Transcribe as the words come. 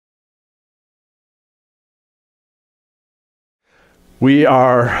We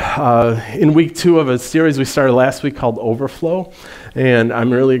are in week 2 of a series we started last week called Overflow, and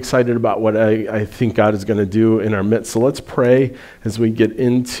I'm really excited about what I think God is going to do in our midst. So let's pray as we get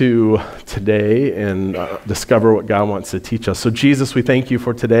into today and discover what God wants to teach us. So Jesus, we thank you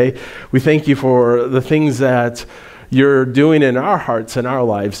for today. We thank you for the things that you're doing in our hearts and our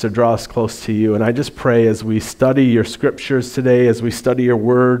lives to draw us close to you. And I just pray as we study your scriptures today, as we study your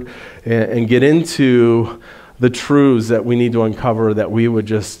word and get into the truths that we need to uncover, that we would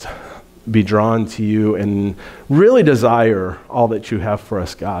just be drawn to you and really desire all that you have for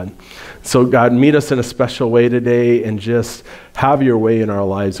us, God. So God, meet us in a special way today and just have your way in our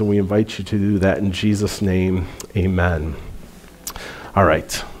lives, and we invite you to do that in Jesus' name, amen. All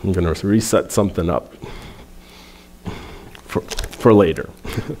right, I'm going to reset something up for later.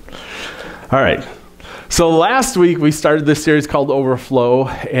 All right. So last week we started this series called Overflow,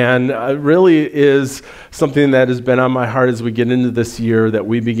 and it really is something that has been on my heart as we get into this year, that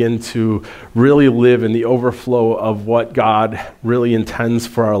we begin to really live in the overflow of what God really intends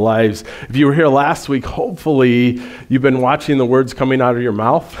for our lives. If you were here last week, hopefully you've been watching the words coming out of your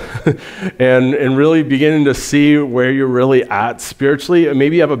mouth and really beginning to see where you're really at spiritually, and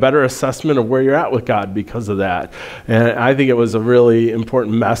maybe you have a better assessment of where you're at with God because of that. And I think it was a really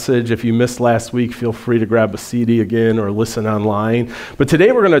important message. If you missed last week, feel free to grab a CD again or listen online. But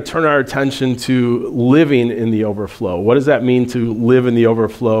today we're going to turn our attention to living in the overflow. What does that mean to live in the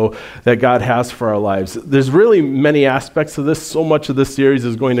overflow that God has for our lives? There's really many aspects of this. So much of this series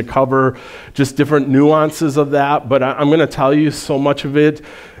is going to cover just different nuances of that, but I'm going to tell you so much of it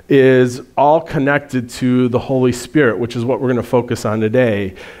is all connected to the Holy Spirit, which is what we're going to focus on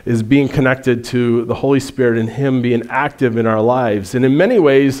today, is being connected to the Holy Spirit and Him being active in our lives. And in many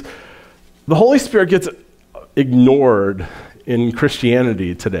ways, the Holy Spirit gets ignored in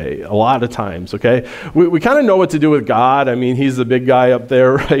Christianity today, a lot of times, okay? We kind of know what to do with God. I mean, He's the big guy up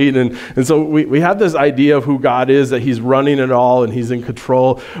there, right? And so we have this idea of who God is, that He's running it all and He's in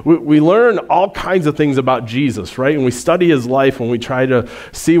control. We learn all kinds of things about Jesus, right? And we study His life when we try to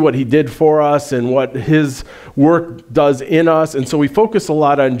see what He did for us and what His work does in us. And so we focus a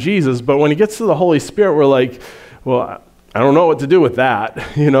lot on Jesus, but when He gets to the Holy Spirit, we're like, well, I don't know what to do with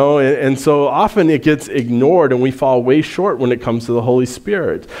that, you know, and so often it gets ignored and we fall way short when it comes to the Holy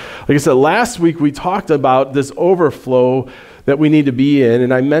Spirit. Like I said, last week we talked about this overflow that we need to be in,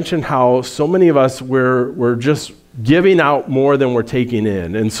 and I mentioned how so many of us, we're just giving out more than we're taking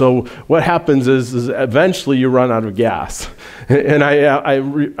in. And so what happens is eventually you run out of gas. And I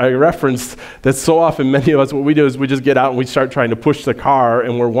referenced that so often many of us, what we do is we just get out and we start trying to push the car,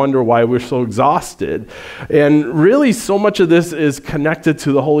 and we wonder why we're so exhausted. And really so much of this is connected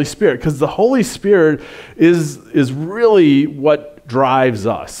to the Holy Spirit, because the Holy Spirit is really what drives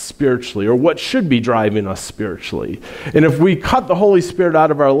us spiritually, or what should be driving us spiritually. And if we cut the Holy Spirit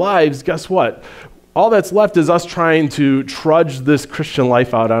out of our lives, guess what? All that's left is us trying to trudge this Christian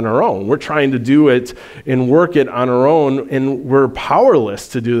life out on our own. We're trying to do it and work it on our own, and we're powerless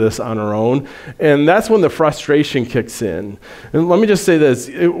to do this on our own. And that's when the frustration kicks in. And let me just say this.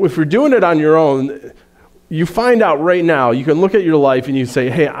 If you're doing it on your own, you find out right now, you can look at your life and you say,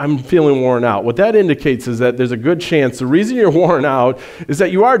 hey, I'm feeling worn out. What that indicates is that there's a good chance the reason you're worn out is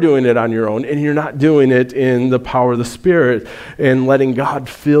that you are doing it on your own, and you're not doing it in the power of the Spirit and letting God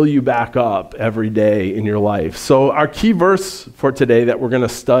fill you back up every day in your life. So our key verse for today that we're going to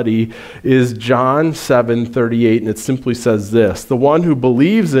study is John 7:38, and it simply says this: the one who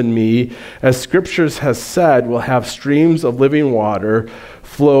believes in me, as Scriptures has said, will have streams of living water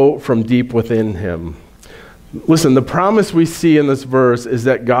flow from deep within him. Listen, the promise we see in this verse is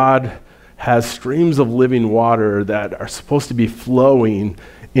that God has streams of living water that are supposed to be flowing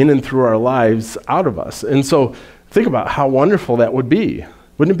in and through our lives out of us. And so think about how wonderful that would be.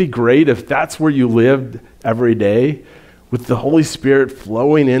 Wouldn't it be great if that's where you lived every day, with the Holy Spirit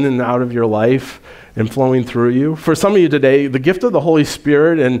flowing in and out of your life and flowing through you? For some of you today, the gift of the Holy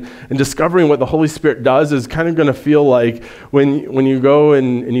Spirit and discovering what the Holy Spirit does is kind of going to feel like when you go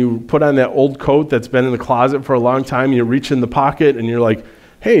and you put on that old coat that's been in the closet for a long time, you reach in the pocket and you're like,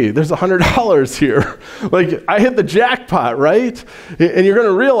 hey, there's $100 here. Like, I hit the jackpot, right? And you're going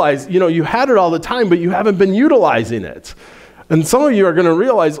to realize, you had it all the time, but you haven't been utilizing it. And some of you are going to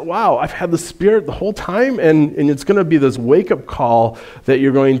realize, wow, I've had the Spirit the whole time, and it's going to be this wake-up call that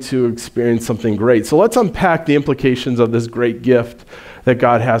you're going to experience something great. So let's unpack the implications of this great gift that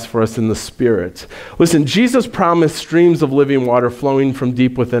God has for us in the Spirit. Listen, Jesus promised streams of living water flowing from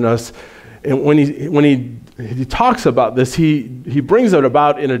deep within us And when he talks about this, he brings it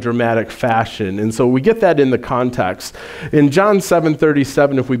about in a dramatic fashion. And so we get that in the context. In John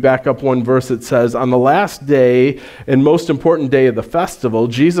 7:37, if we back up one verse, it says, "On the last day and most important day of the festival,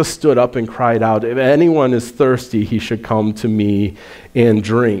 Jesus stood up and cried out, 'If anyone is thirsty, he should come to me and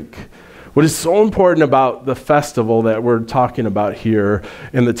drink.'" What is so important about the festival that we're talking about here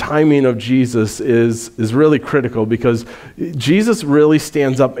and the timing of Jesus is really critical, because Jesus really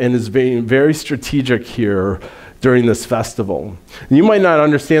stands up and is being very strategic here during this festival. And you might not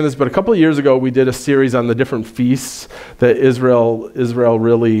understand this, but a couple of years ago we did a series on the different feasts that Israel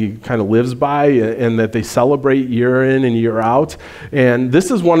really kind of lives by and that they celebrate year in and year out. And this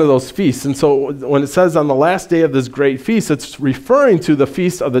is one of those feasts. And so when it says on the last day of this great feast, it's referring to the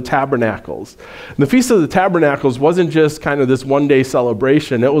Feast of the Tabernacles. And the Feast of the Tabernacles wasn't just kind of this one-day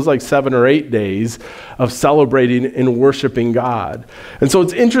celebration. It was like 7 or 8 days of celebrating and worshiping God. And so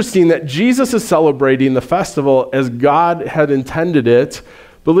it's interesting that Jesus is celebrating the festival as God had intended it.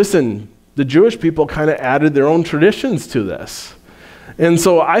 But listen, the Jewish people kind of added their own traditions to this. And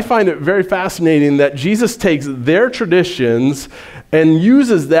so I find it very fascinating that Jesus takes their traditions and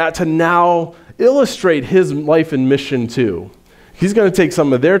uses that to now illustrate his life and mission too. He's going to take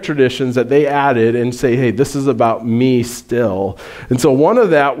some of their traditions that they added and say, hey, this is about me still. And so one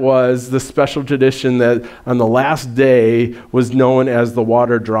of that was the special tradition that on the last day was known as the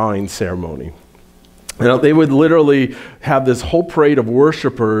water drawing ceremony. You know, they would literally have this whole parade of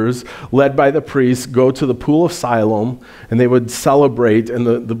worshipers led by the priests go to the pool of Siloam, and they would celebrate. And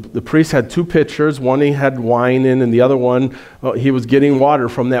the priest had 2 pitchers. One he had wine in, and the other one he was getting water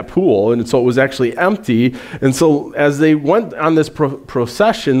from that pool. And so it was actually empty. And so as they went on this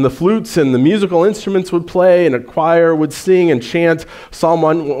procession, the flutes and the musical instruments would play, and a choir would sing and chant Psalm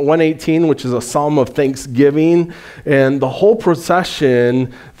 118, which is a psalm of thanksgiving. And the whole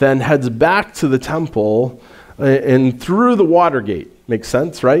procession then heads back to the temple and through the water gate. Makes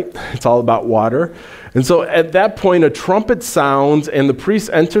sense, right? It's all about water. And so at that point, a trumpet sounds, and the priest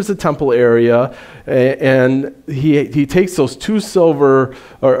enters the temple area, and he takes those 2 silver,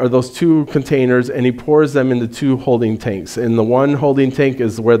 or those 2 containers, and he pours them into 2 holding tanks. And the one holding tank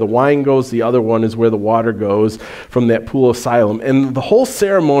is where the wine goes, the other one is where the water goes from that pool of Siloam. And the whole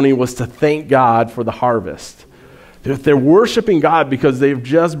ceremony was to thank God for the harvest. They're worshiping God because they've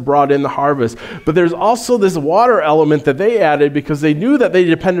just brought in the harvest. But there's also this water element that they added because they knew that they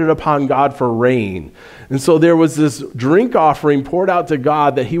depended upon God for rain. And so there was this drink offering poured out to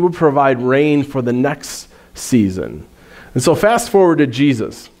God that he would provide rain for the next season. And so fast forward to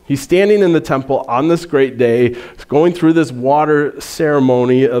Jesus. He's standing in the temple on this great day, going through this water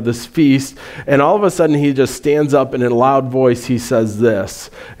ceremony of this feast, and all of a sudden he just stands up and in a loud voice he says this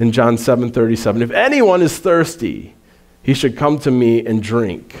in John 7:37, "If anyone is thirsty, he should come to me and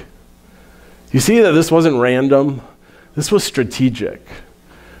drink." You see that this wasn't random. This was strategic.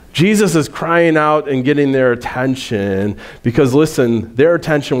 Jesus is crying out and getting their attention because, listen, their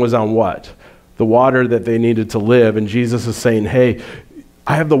attention was on what? The water that they needed to live. And Jesus is saying, hey,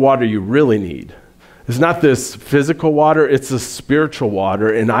 I have the water you really need. It's not this physical water, it's the spiritual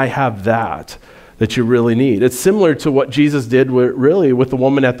water, and I have that you really need. It's similar to what Jesus did with the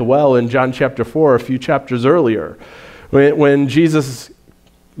woman at the well in John chapter 4, a few chapters earlier. When this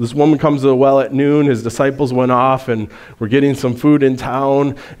woman comes to the well at noon, his disciples went off and were getting some food in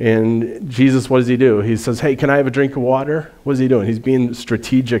town, and Jesus, what does he do? He says, hey, can I have a drink of water? What is he doing? He's being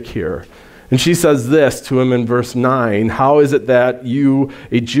strategic here. And she says this to him in verse 9, "How is it that you,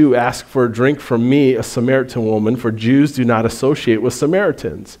 a Jew, ask for a drink from me, a Samaritan woman? For Jews do not associate with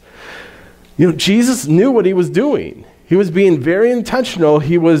Samaritans." You know, Jesus knew what he was doing. He was being very intentional.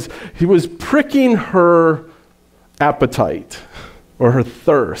 He was pricking her appetite or her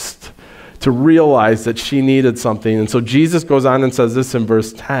thirst to realize that she needed something. And so Jesus goes on and says this in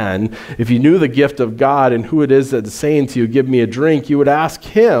verse 10, "If you knew the gift of God and who it is that is saying to you, 'Give me a drink,' you would ask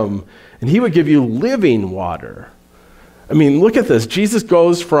him, and he would give you living water." I mean, look at this. Jesus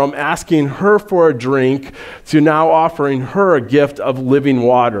goes from asking her for a drink to now offering her a gift of living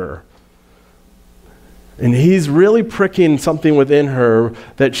water. And he's really pricking something within her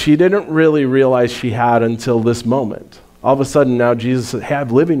that she didn't really realize she had until this moment. All of a sudden now Jesus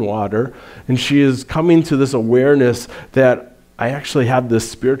had living water, and she is coming to this awareness that I actually have this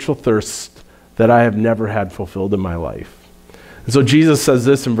spiritual thirst that I have never had fulfilled in my life. And so Jesus says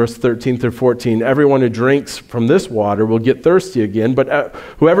this in verse 13 through 14, "Everyone who drinks from this water will get thirsty again, but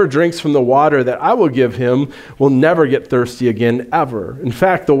whoever drinks from the water that I will give him will never get thirsty again ever. In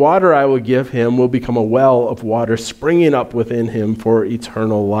fact, the water I will give him will become a well of water springing up within him for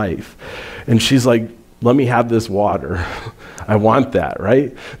eternal life." And she's like, let me have this water. I want that,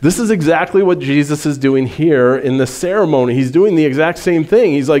 right? This is exactly what Jesus is doing here in the ceremony. He's doing the exact same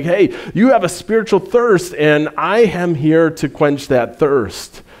thing. He's like, hey, you have a spiritual thirst, and I am here to quench that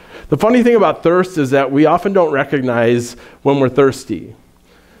thirst. The funny thing about thirst is that we often don't recognize when we're thirsty.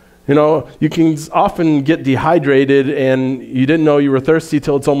 You know, you can often get dehydrated and you didn't know you were thirsty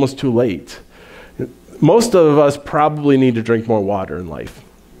till it's almost too late. Most of us probably need to drink more water in life.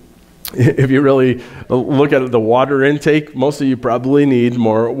 If you really look at the water intake, most of you probably need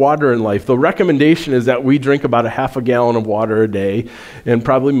more water in life. The recommendation is that we drink about 1/2 gallon of water a day, and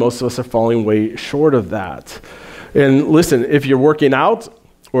probably most of us are falling way short of that. And listen, if you're working out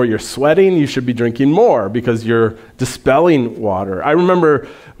or you're sweating, you should be drinking more because you're dispelling water. I remember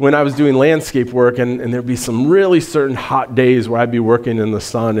when I was doing landscape work, and there'd be some really certain hot days where I'd be working in the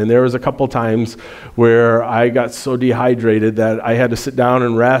sun, and there was a couple times where I got so dehydrated that I had to sit down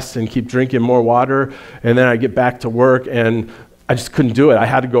and rest and keep drinking more water, and then I'd get back to work, and I just couldn't do it. I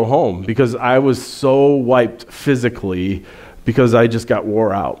had to go home because I was so wiped physically because I just got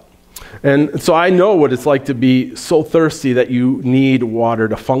wore out. And so I know what it's like to be so thirsty that you need water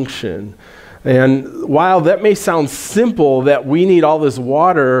to function. And while that may sound simple that we need all this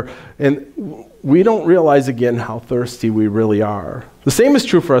water, and we don't realize again how thirsty we really are. The same is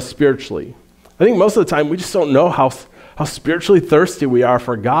true for us spiritually. I think most of the time we just don't know how spiritually thirsty we are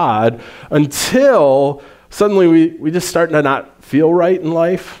for God until suddenly we just start to not feel right in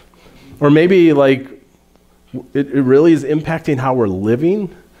life. Or maybe like it really is impacting how we're living.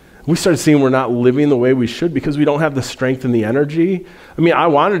 We start seeing we're not living the way we should because we don't have the strength and the energy. I mean, I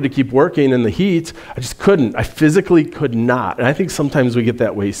wanted to keep working in the heat. I just couldn't. I physically could not. And I think sometimes we get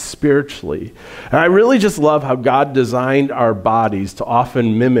that way spiritually. And I really just love how God designed our bodies to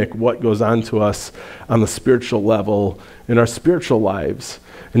often mimic what goes on to us on the spiritual level in our spiritual lives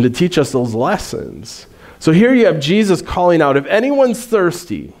and to teach us those lessons. So here you have Jesus calling out, if anyone's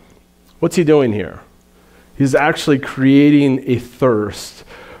thirsty, what's he doing here? He's actually creating a thirst,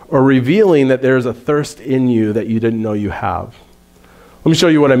 or revealing that there's a thirst in you that you didn't know you have. Let me show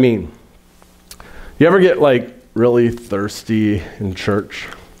you what I mean. You ever get like really thirsty in church?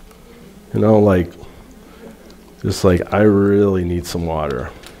 You know, like, just like, I really need some water.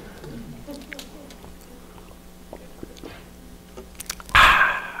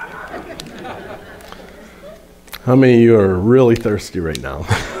 How many of you are really thirsty right now?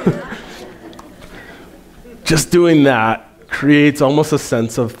 Just doing that creates almost a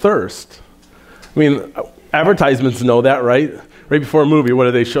sense of thirst. I mean, advertisements know that, right? Right before a movie, what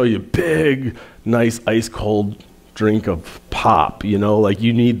do they show you? Big, nice, ice-cold drink of pop, you know? Like,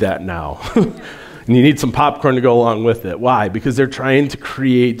 you need that now. And you need some popcorn to go along with it. Why? Because they're trying to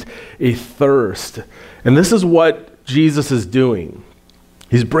create a thirst. And this is what Jesus is doing.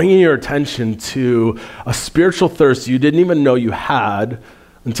 He's bringing your attention to a spiritual thirst you didn't even know you had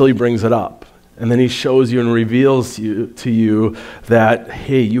until he brings it up. And then he shows you and reveals to you that,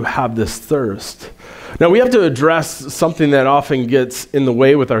 hey, you have this thirst. Now, we have to address something that often gets in the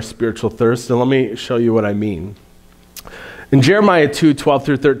way with our spiritual thirst, and let me show you what I mean. In Jeremiah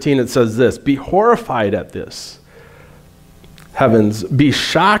 2:12-13, it says this, be horrified at this, heavens, be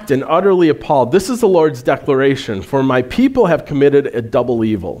shocked and utterly appalled. This is the Lord's declaration, for my people have committed a double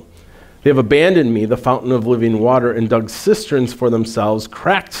evil. They have abandoned me, the fountain of living water, and dug cisterns for themselves,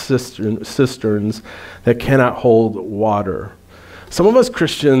 cracked cisterns that cannot hold water. Some of us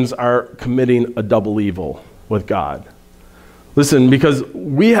Christians are committing a double evil with God. Listen, because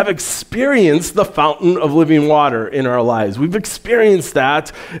we have experienced the fountain of living water in our lives. We've experienced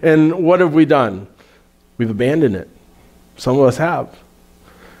that, and what have we done? We've abandoned it. Some of us have.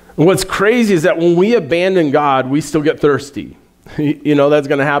 And what's crazy is that when we abandon God, we still get thirsty. You know that's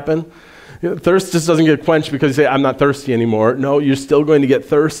going to happen? Thirst just doesn't get quenched because you say, I'm not thirsty anymore. No, you're still going to get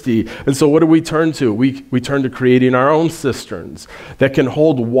thirsty. And so what do we turn to? We turn to creating our own cisterns that can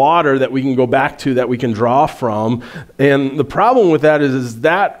hold water that we can go back to, that we can draw from. And the problem with that is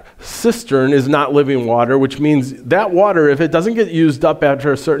that cistern is not living water, which means that water, if it doesn't get used up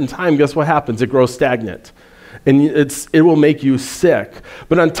after a certain time, guess what happens? It grows stagnant. And it will make you sick.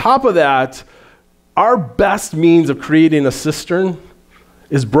 But on top of that, our best means of creating a cistern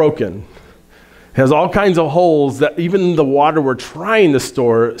is broken. It has all kinds of holes that even the water we're trying to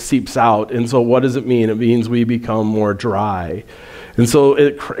store seeps out. And so what does it mean? It means we become more dry. And so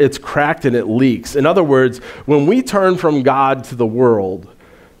it's cracked and it leaks. In other words, when we turn from God to the world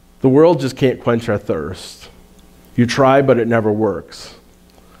just can't quench our thirst. You try, but it never works.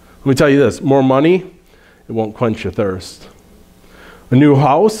 Let me tell you this, more money, it won't quench your thirst. A new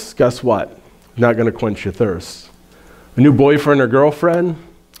house, guess what? Not going to quench your thirst. A new boyfriend or girlfriend,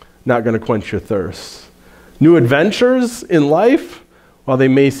 not going to quench your thirst. New adventures in life, while they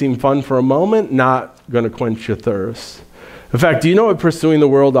may seem fun for a moment, not going to quench your thirst. In fact, do you know what pursuing the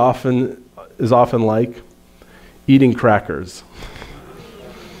world is often like? Eating crackers.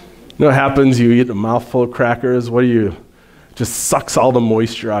 You know what happens? You eat a mouthful of crackers. What do you? Just sucks all the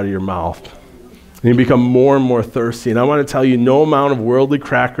moisture out of your mouth. And you become more and more thirsty. And I want to tell you, no amount of worldly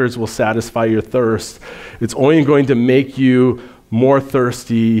crackers will satisfy your thirst. It's only going to make you more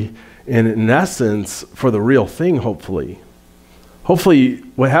thirsty, and in essence, for the real thing, hopefully. Hopefully,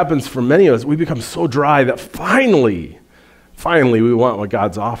 what happens for many of us, we become so dry that finally we want what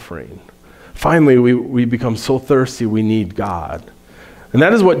God's offering. Finally, we become so thirsty we need God. And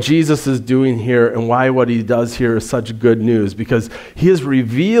that is what Jesus is doing here, and why what he does here is such good news, because he is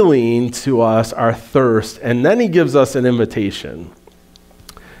revealing to us our thirst, and then he gives us an invitation.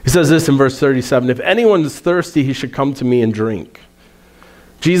 He says this in verse 37, "If anyone is thirsty, he should come to me and drink."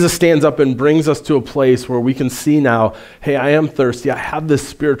 Jesus stands up and brings us to a place where we can see now, hey, I am thirsty. I have this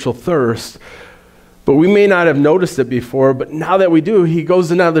spiritual thirst. But we may not have noticed it before, but now that we do, he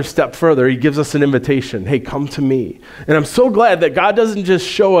goes another step further. He gives us an invitation. Hey, come to me. And I'm so glad that God doesn't just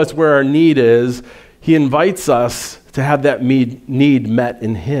show us where our need is. He invites us to have that need met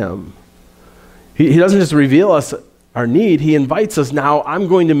in him. He doesn't just reveal us our need. He invites us, now I'm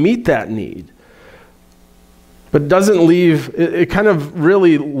going to meet that need. But doesn't leave, it kind of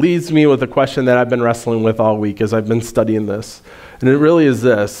really leaves me with a question that I've been wrestling with all week as I've been studying this. And it really is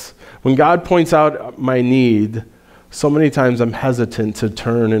this. When God points out my need, so many times I'm hesitant to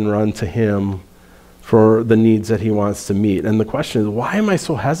turn and run to him for the needs that he wants to meet. And the question is, why am I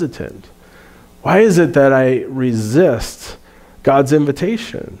so hesitant? Why is it that I resist God's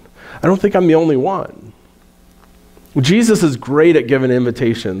invitation? I don't think I'm the only one. Jesus is great at giving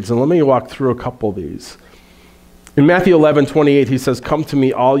invitations, and let me walk through a couple of these. In Matthew 11:28, he says, "Come to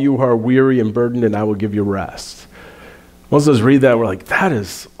me, all you who are weary and burdened, and I will give you rest." Most of us read that, we're like, that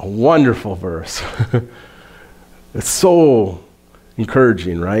is a wonderful verse. It's so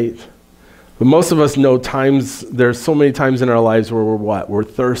encouraging, right? But most of us know there's so many times in our lives where we're what? We're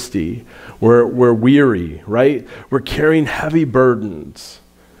thirsty. We're weary, right? We're carrying heavy burdens.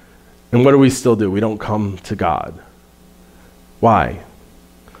 And what do we still do? We don't come to God. Why?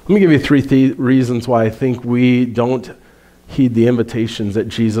 Let me give you three reasons why I think we don't heed the invitations that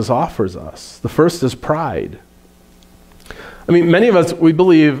Jesus offers us. The first is pride. I mean, many of us, we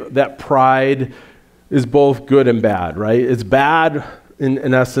believe that pride is both good and bad, right? It's bad,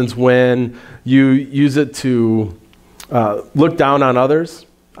 in essence, when you use it to look down on others.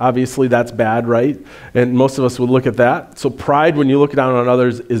 Obviously, that's bad, right? And most of us would look at that. So pride, when you look down on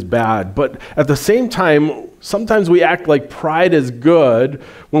others, is bad. But at the same time, sometimes we act like pride is good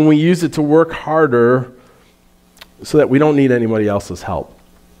when we use it to work harder so that we don't need anybody else's help.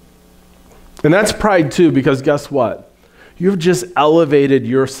 And that's pride too, because guess what? You've just elevated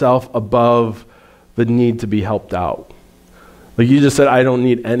yourself above the need to be helped out. Like you just said, I don't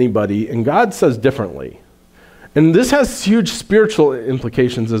need anybody. And God says differently. And this has huge spiritual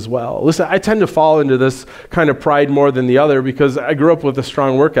implications as well. Listen, I tend to fall into this kind of pride more than the other because I grew up with a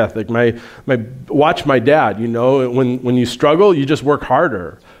strong work ethic. Watch my dad, you know, when you struggle, you just work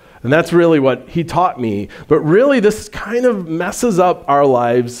harder. And that's really what he taught me. But really, this kind of messes up our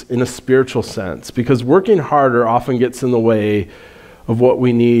lives in a spiritual sense because working harder often gets in the way of what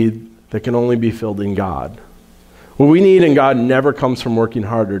we need that can only be filled in God. What we need in God never comes from working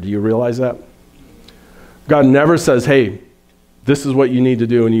harder. Do you realize that? God never says, hey, this is what you need to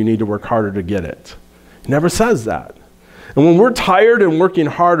do and you need to work harder to get it. He never says that. And when we're tired and working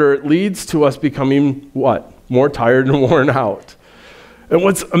harder, it leads to us becoming what? More tired and worn out. And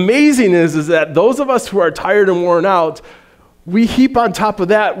what's amazing is that those of us who are tired and worn out, we heap on top of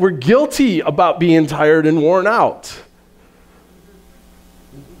that, we're guilty about being tired and worn out.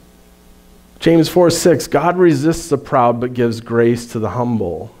 James 4:6, God resists the proud but gives grace to the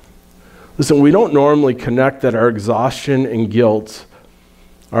humble. Listen, we don't normally connect that our exhaustion and guilt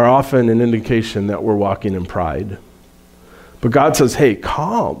are often an indication that we're walking in pride. But God says, hey,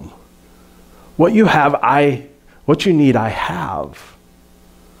 come. What you need, I have.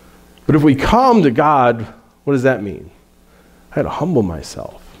 But if we come to God, what does that mean? I had to humble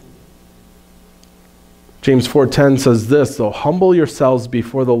myself. James 4:10 says this, though, humble yourselves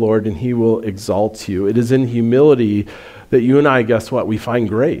before the Lord and he will exalt you. It is in humility that you and I, guess what? We find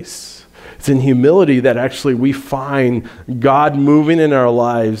grace. It's in humility that actually we find God moving in our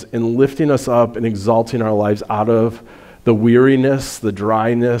lives and lifting us up and exalting our lives out of the weariness, the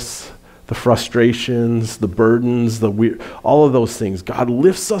dryness, the frustrations, the burdens, all of those things. God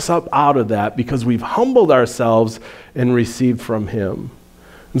lifts us up out of that because we've humbled ourselves and received from him.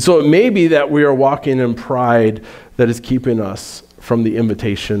 And so it may be that we are walking in pride that is keeping us from the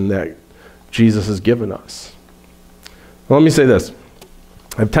invitation that Jesus has given us. Well, let me say this.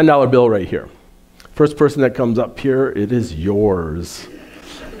 I have a $10 bill right here. First person that comes up here, it is yours.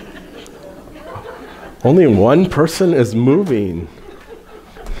 Only one person is moving.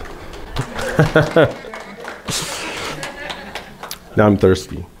 Now I'm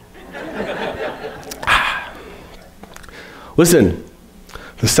thirsty. Listen,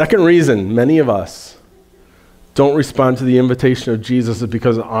 the second reason many of us don't respond to the invitation of Jesus is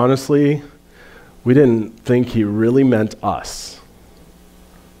because, honestly, we didn't think he really meant us.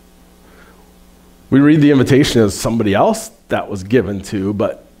 We read the invitation as somebody else that was given to,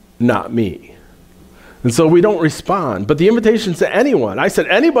 but not me. And so we don't respond. But the invitation's to anyone. I said,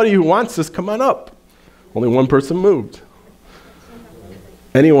 anybody who wants this, come on up. Only one person moved.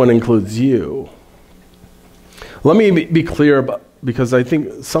 Anyone includes you. Let me be clear about, because I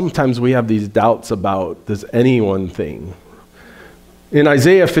think sometimes we have these doubts about this anyone thing. In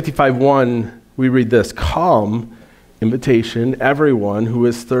Isaiah 55:1, we read this, "Come, invitation, everyone who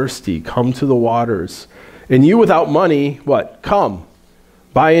is thirsty, come to the waters. And you without money, what? Come,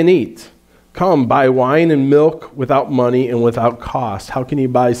 buy and eat. Come, buy wine and milk without money and without cost." How can you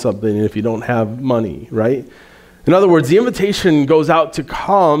buy something if you don't have money, right? In other words, the invitation goes out to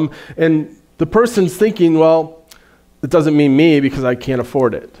come, and the person's thinking, well, it doesn't mean me because I can't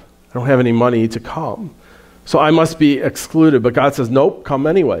afford it. I don't have any money to come. So I must be excluded. But God says, nope, come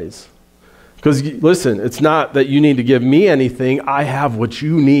anyways. Because listen, it's not that you need to give me anything. I have what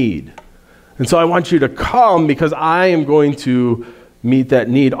you need. And so I want you to come because I am going to meet that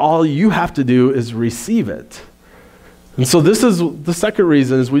need. All you have to do is receive it. And so this is the second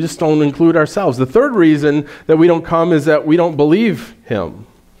reason, is we just don't include ourselves. The third reason that we don't come is that we don't believe him.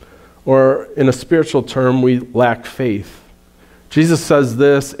 Or in a spiritual term, we lack faith. Jesus says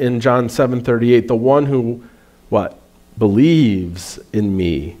this in John 7:38, "The one who," what? "Believes in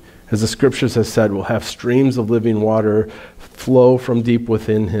me, as the scriptures have said, will have streams of living water flow from deep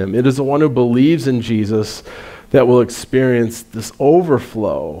within him." It is the one who believes in Jesus that will experience this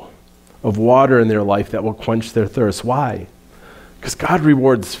overflow of water in their life that will quench their thirst. Why? Because God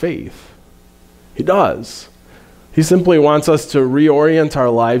rewards faith. He does. He simply wants us to reorient our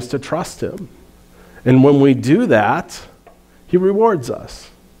lives to trust him. And when we do that, he rewards us.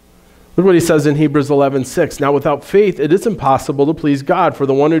 Look what he says in Hebrews 11:6. "Now without faith it is impossible to please God, for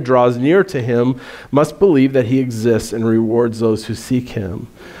the one who draws near to him must believe that he exists and rewards those who seek him."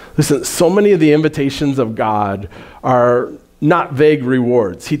 Listen, so many of the invitations of God are not vague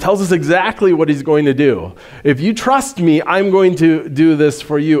rewards. He tells us exactly what he's going to do. If you trust me, I'm going to do this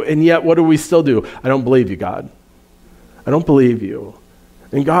for you. And yet, what do we still do? I don't believe you, God. I don't believe you.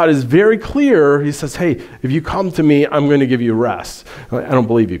 And God is very clear. He says, hey, if you come to me, I'm going to give you rest. I don't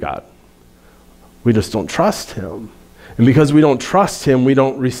believe you, God. We just don't trust him. And because we don't trust him, we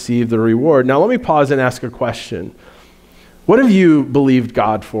don't receive the reward. Now, let me pause and ask a question. What have you believed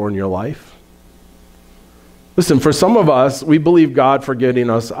God for in your life? Listen, for some of us, we believe God for getting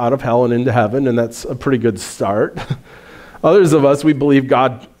us out of hell and into heaven, and that's a pretty good start. Others of us, we believe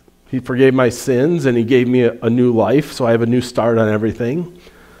God, he forgave my sins and he gave me a new life, so I have a new start on everything.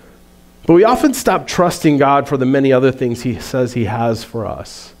 But we often stop trusting God for the many other things he says he has for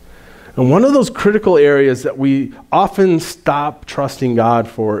us. And one of those critical areas that we often stop trusting God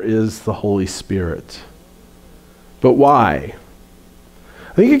for is the Holy Spirit. But why?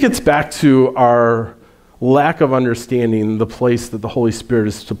 I think it gets back to our lack of understanding the place that the Holy Spirit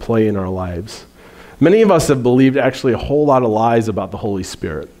is to play in our lives. Many of us have believed actually a whole lot of lies about the Holy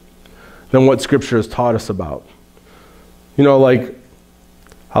Spirit than what Scripture has taught us about. You know, like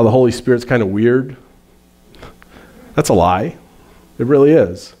how the Holy Spirit's kind of weird. That's a lie. It really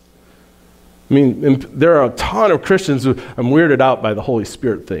is. I mean, there are a ton of Christians who I'm weirded out by the Holy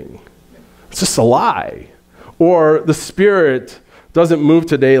Spirit thing. It's just a lie. Or the Spirit doesn't move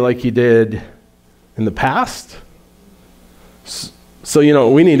today like he did in the past. So, you know,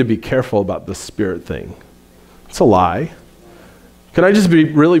 we need to be careful about the Spirit thing. It's a lie. Can I just be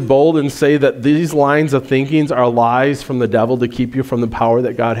really bold and say that these lines of thinkings are lies from the devil to keep you from the power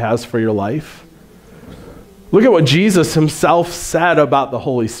that God has for your life? Look at what Jesus himself said about the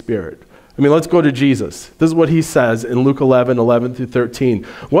Holy Spirit. I mean, let's go to Jesus. This is what he says in Luke 11 through 13.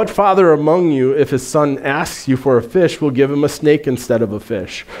 "What father among you, if his son asks you for a fish, will give him a snake instead of a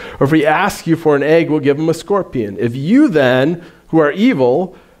fish? Or if he asks you for an egg, will give him a scorpion? If you then, who are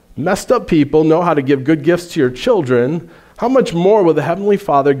evil, messed up people, know how to give good gifts to your children, how much more will the Heavenly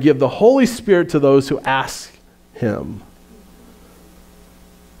Father give the Holy Spirit to those who ask him?"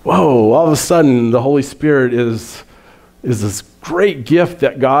 Whoa, all of a sudden, the Holy Spirit is is this great gift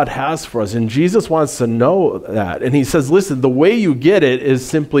that God has for us. And Jesus wants to know that. And he says, listen, the way you get it is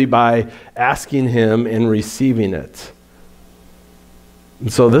simply by asking him and receiving it.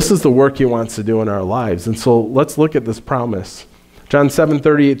 And so this is the work he wants to do in our lives. And so let's look at this promise. John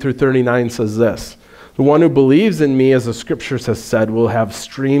 7:38-39 says this: the one who believes in me, as the scriptures has said, will have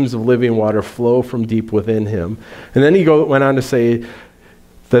streams of living water flow from deep within him. And then he went on to say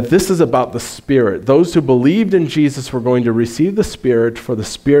that this is about the Spirit. Those who believed in Jesus were going to receive the Spirit, for the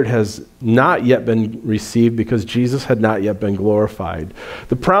Spirit has not yet been received because Jesus had not yet been glorified.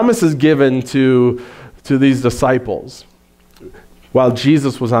 The promise is given to these disciples while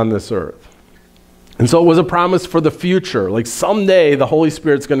Jesus was on this earth. And so it was a promise for the future, like someday the Holy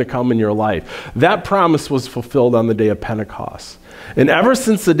Spirit's going to come in your life. That promise was fulfilled on the day of Pentecost. And ever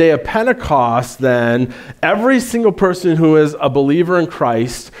since the day of Pentecost, then, every single person who is a believer in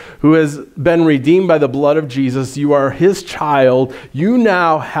Christ, who has been redeemed by the blood of Jesus, you are his child, you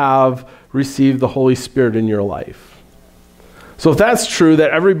now have received the Holy Spirit in your life. So if that's true,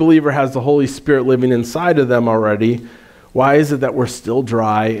 that every believer has the Holy Spirit living inside of them already, why is it that we're still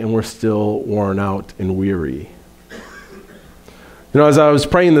dry and we're still worn out and weary? As I was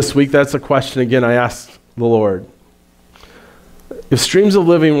praying this week, that's a question again I asked the Lord. If streams of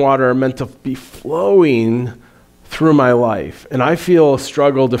living water are meant to be flowing through my life, and I feel a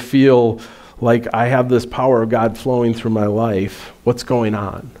struggle to feel like I have this power of God flowing through my life, what's going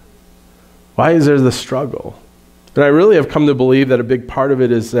on? Why is there this struggle? And I really have come to believe that a big part of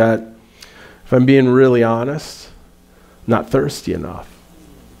it is that, if I'm being really honest, I'm not thirsty enough.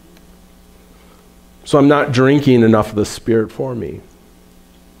 So I'm not drinking enough of the Spirit for me.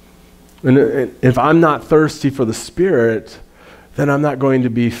 And if I'm not thirsty for the Spirit, then I'm not going to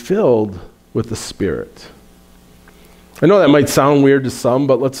be filled with the Spirit. I know that might sound weird to some,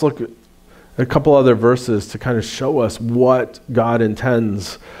 but let's look at a couple other verses to kind of show us what God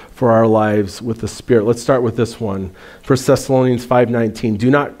intends for our lives with the Spirit. Let's start with this one. 1 Thessalonians 5:19. Do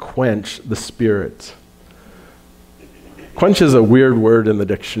not quench the Spirit. Quench is a weird word in the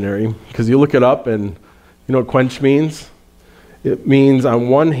dictionary because you look it up and you know what quench means? It means on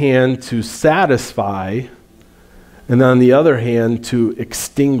one hand to satisfy, and then on the other hand, to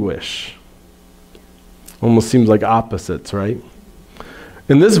extinguish. Almost seems like opposites, right?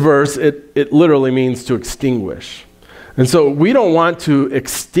 In this verse, it literally means to extinguish. And so we don't want to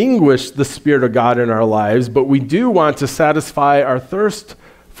extinguish the Spirit of God in our lives, but we do want to satisfy our thirst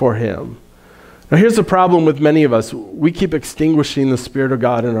for him. Now here's the problem with many of us. We keep extinguishing the Spirit of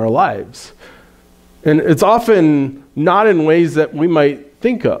God in our lives. And it's often not in ways that we might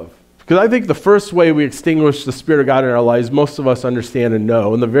think of. Because I think the first way we extinguish the Spirit of God in our lives, most of us understand and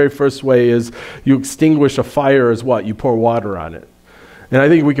know. And the very first way is you extinguish a fire is what? You pour water on it. And I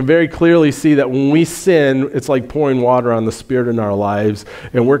think we can very clearly see that when we sin, it's like pouring water on the Spirit in our lives,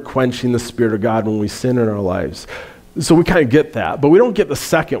 and we're quenching the Spirit of God when we sin in our lives. So we kind of get that, but we don't get the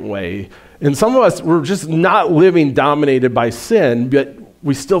second way. And some of us, we're just not living dominated by sin, but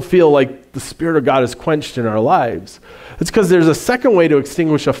we still feel like the Spirit of God is quenched in our lives. It's because there's a second way to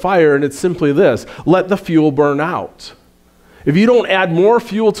extinguish a fire, and it's simply this: let the fuel burn out. If you don't add more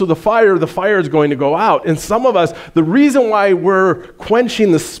fuel to the fire is going to go out. And some of us, the reason why we're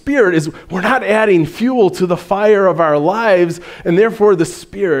quenching the Spirit is we're not adding fuel to the fire of our lives, and therefore the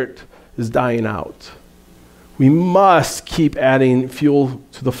Spirit is dying out. We must keep adding fuel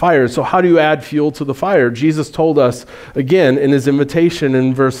to the fire. So how do you add fuel to the fire? Jesus told us, again, in his invitation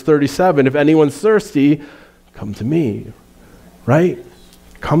in verse 37, if anyone's thirsty, come to me, right?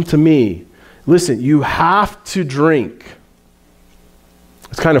 Come to me. Listen, you have to drink.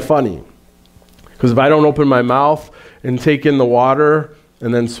 It's kind of funny, because if I don't open my mouth and take in the water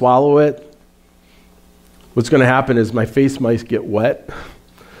and then swallow it, what's going to happen is my face might get wet.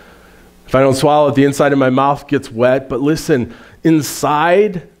 If I don't swallow it, the inside of my mouth gets wet. But listen,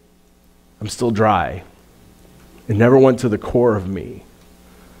 inside, I'm still dry. It never went to the core of me.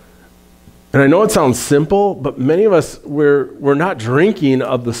 And I know it sounds simple, but many of us, we're not drinking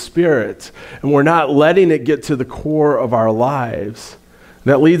of the Spirit, and we're not letting it get to the core of our lives.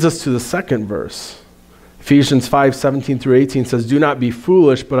 And that leads us to the second verse. Ephesians 5:17-18 says, do not be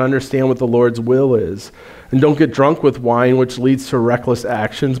foolish, but understand what the Lord's will is. And don't get drunk with wine, which leads to reckless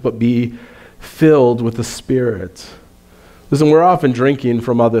actions, but be filled with the Spirit. Listen, we're often drinking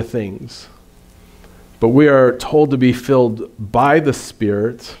from other things, but we are told to be filled by the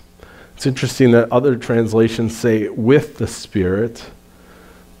Spirit. It's interesting that other translations say with the Spirit.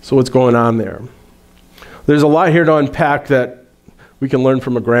 So what's going on there? There's a lot here to unpack that we can learn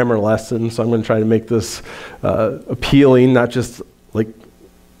from a grammar lesson, so I'm going to try to make this appealing, not just like,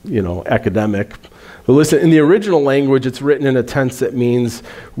 academic. But listen, in the original language, it's written in a tense that means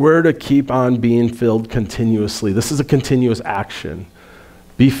we're to keep on being filled continuously. This is a continuous action.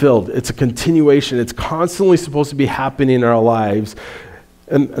 Be filled. It's a continuation. It's constantly supposed to be happening in our lives.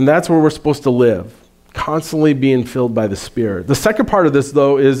 And that's where we're supposed to live, constantly being filled by the Spirit. The second part of this,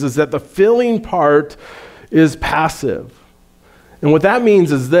 though, is that the filling part is passive. And what that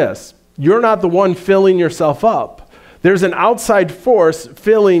means is this: you're not the one filling yourself up. There's an outside force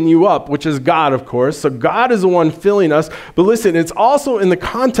filling you up, which is God, of course. So God is the one filling us. But listen, it's also in the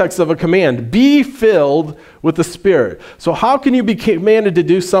context of a command. Be filled with the Spirit. So how can you be commanded to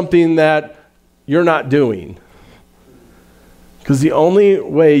do something that you're not doing? Because the only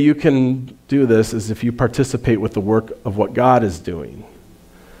way you can do this is if you participate with the work of what God is doing.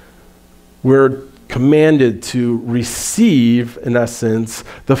 We're commanded to receive, in essence,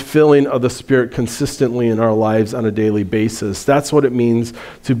 the filling of the Spirit consistently in our lives on a daily basis. That's what it means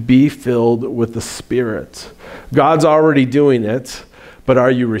to be filled with the Spirit. God's already doing it, but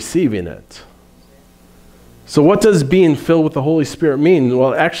are you receiving it? So what does being filled with the Holy Spirit mean?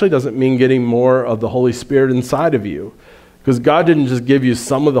 Well, it actually doesn't mean getting more of the Holy Spirit inside of you. Because God didn't just give you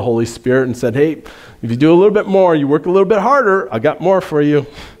some of the Holy Spirit and said, hey, if you do a little bit more, you work a little bit harder, I got more for you.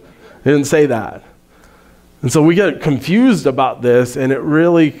 He didn't say that. And so we get confused about this, and it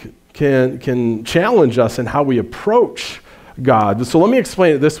really can challenge us in how we approach God. So let me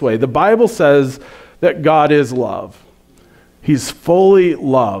explain it this way. The Bible says that God is love. He's fully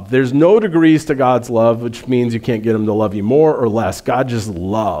love. There's no degrees to God's love, which means you can't get him to love you more or less. God just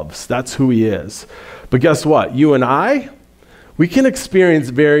loves. That's who he is. But guess what? You and I, we can experience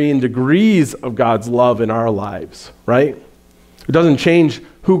varying degrees of God's love in our lives, right? It doesn't change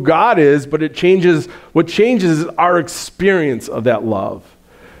who God is, but what changes is our experience of that love.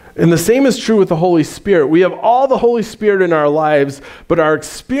 And the same is true with the Holy Spirit. We have all the Holy Spirit in our lives, but our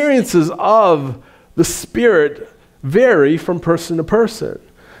experiences of the Spirit vary from person to person.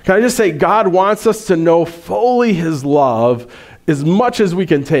 Can I just say, God wants us to know fully his love as much as we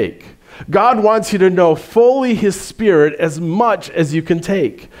can take. God wants you to know fully his Spirit as much as you can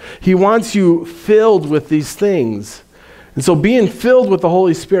take. He wants you filled with these things. And so being filled with the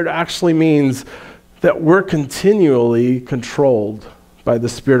Holy Spirit actually means that we're continually controlled by the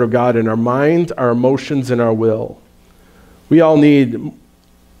Spirit of God in our mind, our emotions, and our will. We all need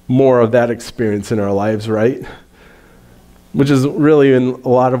more of that experience in our lives, right? Which is really in a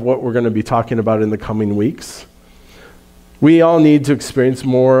lot of what we're going to be talking about in the coming weeks. We all need to experience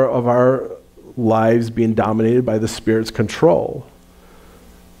more of our lives being dominated by the Spirit's control.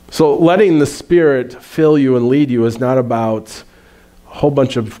 So letting the Spirit fill you and lead you is not about a whole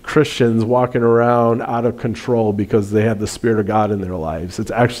bunch of Christians walking around out of control because they have the Spirit of God in their lives.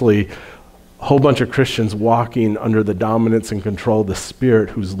 It's actually a whole bunch of Christians walking under the dominance and control of the Spirit,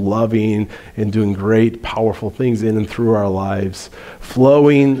 who's loving and doing great, powerful things in and through our lives,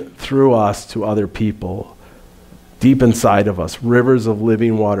 flowing through us to other people, deep inside of us, rivers of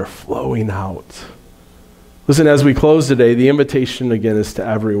living water flowing out. Listen, as we close today, the invitation again is to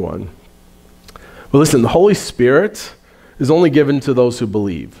everyone. But listen, the Holy Spirit is only given to those who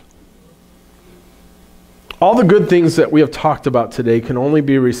believe. All the good things that we have talked about today can only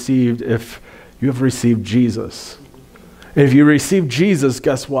be received if you have received Jesus. And if you receive Jesus,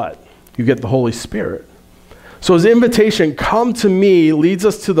 guess what? You get the Holy Spirit. So his invitation, come to me, leads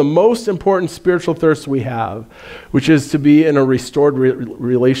us to the most important spiritual thirst we have, which is to be in a restored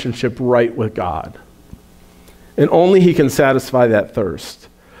relationship right with God. And only he can satisfy that thirst.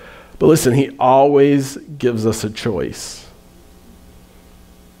 But listen, he always gives us a choice.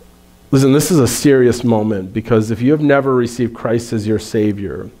 Listen, this is a serious moment, because if you have never received Christ as your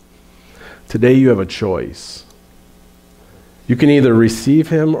Savior, today you have a choice. You can either receive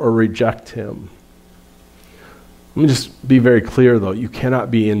him or reject him. Let me just be very clear, though. You cannot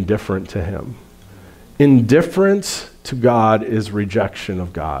be indifferent to him. Indifference to God is rejection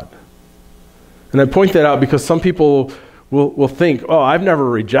of God. And I point that out because some people will think, oh, I've never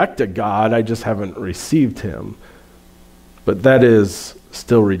rejected God, I just haven't received him. But that is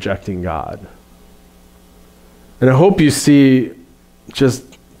still rejecting God. And I hope you see,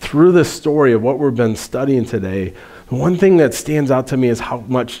 just through this story of what we've been studying today, the one thing that stands out to me is how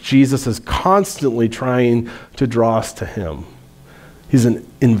much Jesus is constantly trying to draw us to him. He's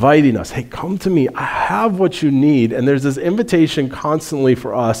inviting us, hey, come to me. I have what you need. And there's this invitation constantly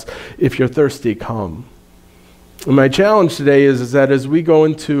for us, if you're thirsty, come. And my challenge today is that as we go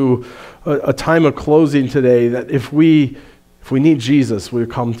into a time of closing today, that if we need Jesus, we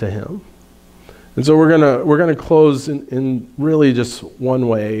come to him. And so we're gonna close in really just one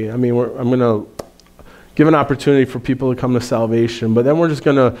way. I mean, I'm gonna give an opportunity for people to come to salvation. But then we're just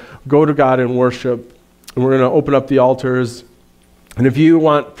going to go to God and worship, and we're going to open up the altars. And if you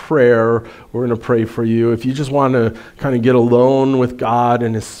want prayer, we're going to pray for you. If you just want to kind of get alone with God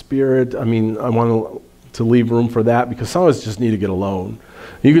and His Spirit, I want to leave room for that, because some of us just need to get alone.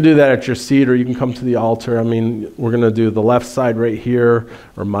 You can do that at your seat, or you can come to the altar. We're going to do the left side right here,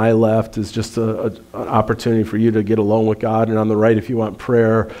 or my left is just an opportunity for you to get alone with God. And on the right, if you want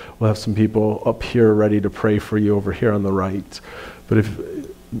prayer, we'll have some people up here ready to pray for you over here on the right. But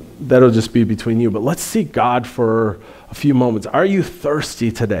that'll just be between you. But let's seek God for a few moments. Are you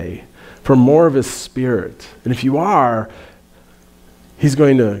thirsty today for more of His Spirit? And if you are, He's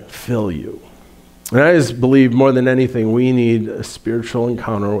going to fill you. And I just believe more than anything, we need a spiritual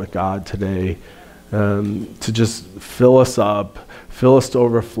encounter with God today, to just fill us up, fill us to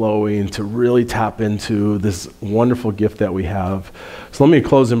overflowing, to really tap into this wonderful gift that we have. So let me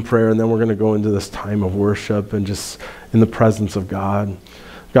close in prayer, and then we're going to go into this time of worship and just in the presence of God.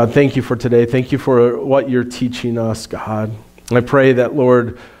 God, thank you for today. Thank you for what you're teaching us, God. And I pray that,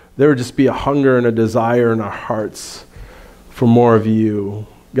 Lord, there would just be a hunger and a desire in our hearts for more of you.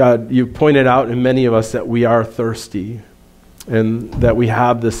 God, you pointed out in many of us that we are thirsty and that we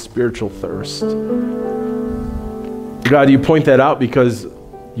have this spiritual thirst. God, you point that out because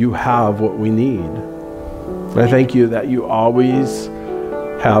you have what we need. And I thank you that you always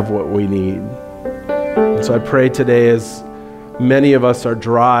have what we need. And so I pray today, as many of us are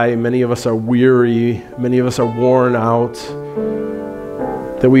dry, many of us are weary, many of us are worn out,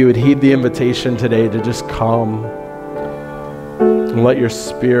 that we would heed the invitation today to just come and let your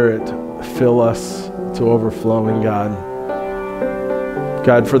Spirit fill us to overflowing, God.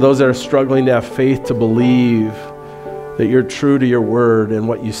 God, for those that are struggling to have faith to believe that you're true to your word and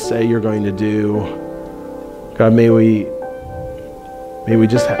what you say you're going to do, God, may we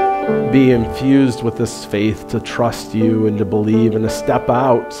just be infused with this faith to trust you and to believe and to step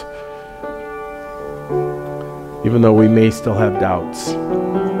out, even though we may still have doubts.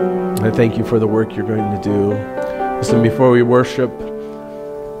 I thank you for the work you're going to do. Listen, before we worship,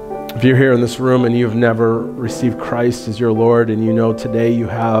 if you're here in this room and you've never received Christ as your Lord, and you know today you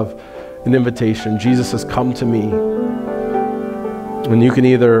have an invitation, Jesus has come to me, and you can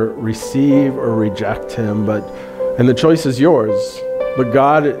either receive or reject him, and the choice is yours. But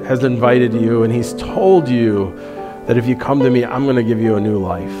God has invited you, and he's told you that if you come to me, I'm going to give you a new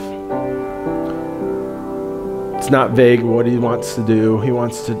life. It's not vague what he wants to do. He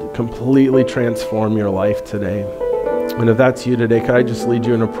wants to completely transform your life today. And if that's you today, could I just lead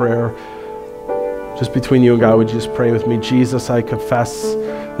you in a prayer? Just between you and God, would you just pray with me? Jesus, I confess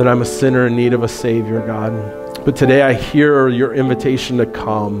that I'm a sinner in need of a Savior, God. But today I hear your invitation to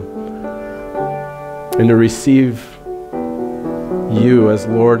come and to receive you as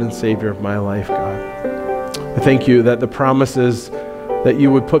Lord and Savior of my life, God. I thank you that the promise is that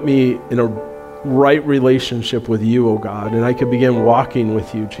you would put me in a right relationship with you, oh God, and I could begin walking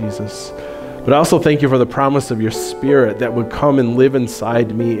with you, Jesus. But I also thank you for the promise of your Spirit that would come and live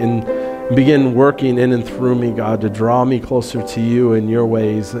inside me and begin working in and through me, God, to draw me closer to you and your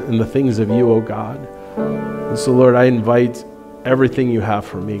ways and the things of you, oh God. And so, Lord, I invite everything you have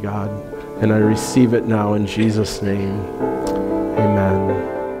for me, God, and I receive it now in Jesus' name.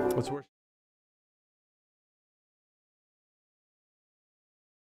 Amen. Let's worship.